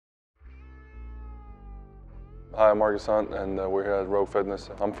Hi, I'm Margus and we're here at Rogue Fitness.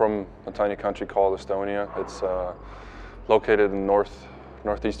 I'm from a tiny country called Estonia. It's located in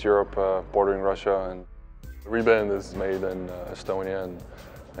northeast Europe, bordering Russia. And Rehband is made in Estonia,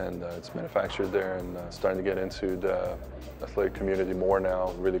 and it's manufactured there, and starting to get into the athletic community more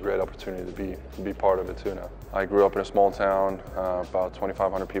now. Really great opportunity to be part of it too now. I grew up in a small town, about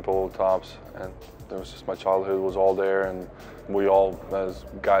 2,500 people tops, and it was just my childhood was all there, and we all as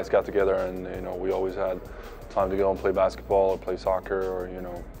guys got together, and we always had time to go and play basketball or play soccer or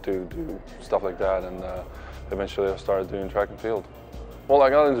do stuff like that. And eventually I started doing track and field. Well, I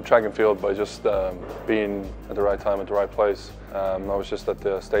got into track and field by just being at the right time at the right place. I was just at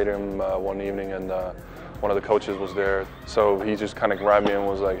the stadium one evening, and one of the coaches was there. So he just kind of grabbed me and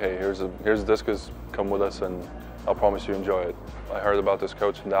was like, "Hey, here's a discus. Come with us, and I'll promise you enjoy it." I heard about this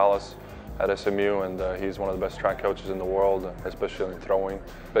coach in Dallas at SMU, and he's one of the best track coaches in the world, especially in throwing.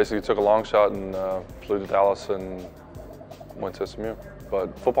 Basically took a long shot and flew to Dallas and went to SMU.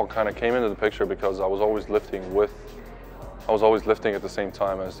 But football kind of came into the picture because I was always lifting at the same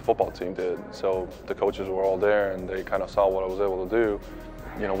time as the football team did. So the coaches were all there, and they kind of saw what I was able to do.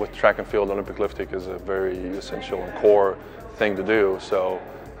 With track and field, Olympic lifting is a very essential and core thing to do. So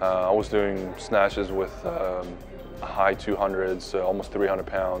I was doing snatches with high 200s, almost 300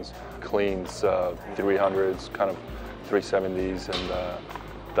 pounds, cleans 300s, kind of 370s, and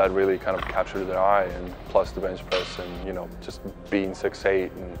that really kind of captured their eye. And plus the bench press, and just being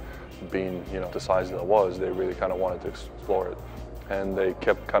 6'8" and being the size that I was, they really kind of wanted to explore it. And they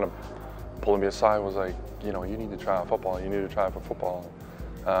kept kind of pulling me aside, was like, you need to try out football, you need to try out for football.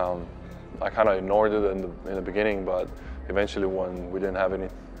 I kind of ignored it in the beginning, but eventually when we didn't have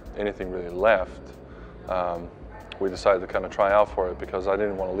anything really left, we decided to kind of try out for it, because I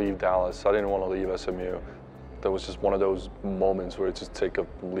didn't want to leave Dallas, I didn't want to leave SMU. That was just one of those moments where you just take a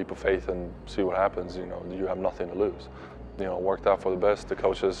leap of faith and see what happens. You have nothing to lose. It worked out for the best. The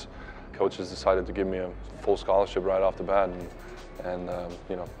coaches decided to give me a full scholarship right off the bat, and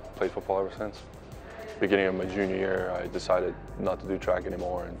played football ever since. Beginning of my junior year, I decided not to do track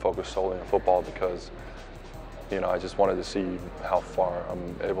anymore and focus solely on football, because I just wanted to see how far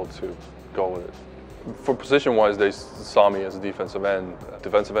I'm able to go with it. For position-wise, they saw me as a defensive end.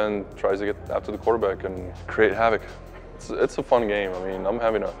 Defensive end tries to get after the quarterback and create havoc. It's a fun game. I mean, I'm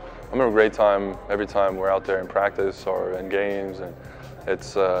having a great time every time we're out there in practice or in games, and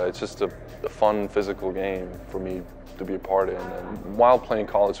it's just a fun physical game for me to be a part in. And while playing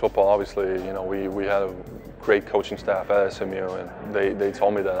college football, obviously, we had a great coaching staff at SMU, and they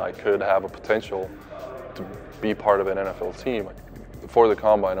told me that I could have a potential to be part of an NFL team. For the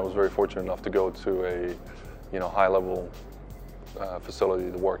combine, I was very fortunate enough to go to a high-level facility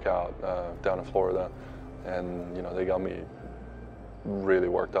to work out down in Florida, and they got me really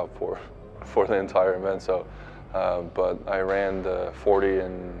worked up for the entire event. So, but I ran the 40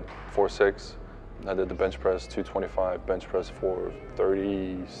 and 4.6. I did the bench press 225, bench press for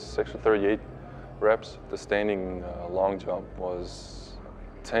 36 or 38 reps. The standing long jump was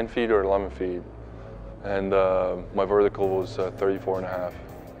 10 feet or 11 feet. And my vertical was 34 and a half.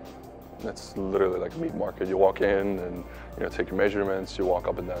 It's literally like a meat market. You walk in and take your measurements. You walk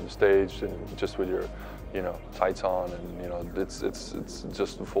up and down the stage, and just with your tights on, and it's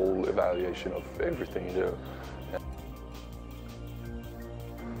just a full evaluation of everything you do.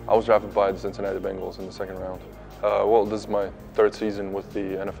 I was drafted by the Cincinnati Bengals in the second round. Well, this is my third season with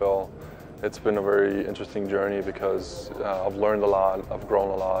the NFL. It's been a very interesting journey because I've learned a lot, I've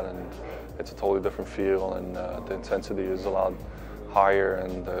grown a lot, and it's a totally different feel, and the intensity is a lot higher,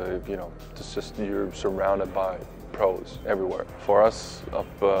 and it's just you're surrounded by pros everywhere. For us,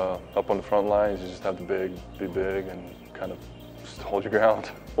 up on the front lines, you just have to be big and kind of just hold your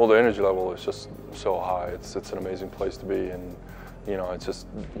ground. Well, the energy level is just so high. It's an amazing place to be, and it's just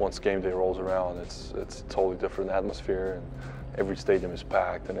once game day rolls around, it's a totally different atmosphere, and every stadium is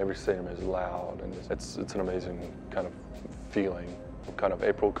packed and every stadium is loud, and it's an amazing kind of feeling. Kind of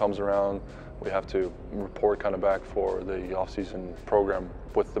April comes around, we have to report kind of back for the off-season program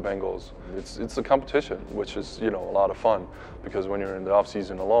with the Bengals. It's a competition, which is a lot of fun, because when you're in the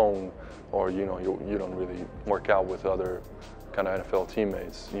off-season alone, or you don't really work out with other kind of NFL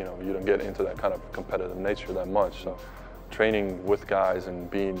teammates, you don't get into that kind of competitive nature that much. So training with guys and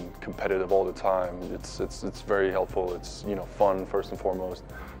being competitive all the time, it's very helpful. It's fun first and foremost,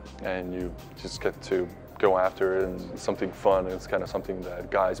 and you just get to go after it, and something fun. It's kind of something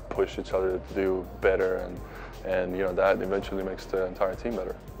that guys push each other to do better, and that eventually makes the entire team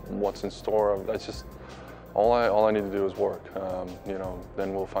better. What's in store? That's just all I need to do is work.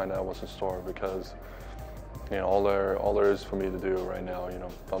 Then we'll find out what's in store, because all there is for me to do right now.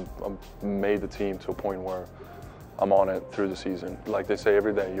 I've made the team to a point where I'm on it through the season. Like they say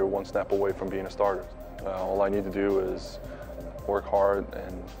every day, you're one snap away from being a starter. All I need to do is work hard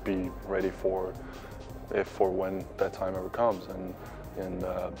and be ready for if or when that time ever comes. And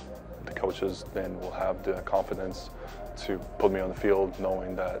the coaches then will have the confidence to put me on the field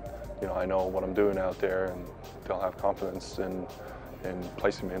knowing that, I know what I'm doing out there, and they'll have confidence in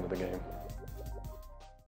placing me into the game.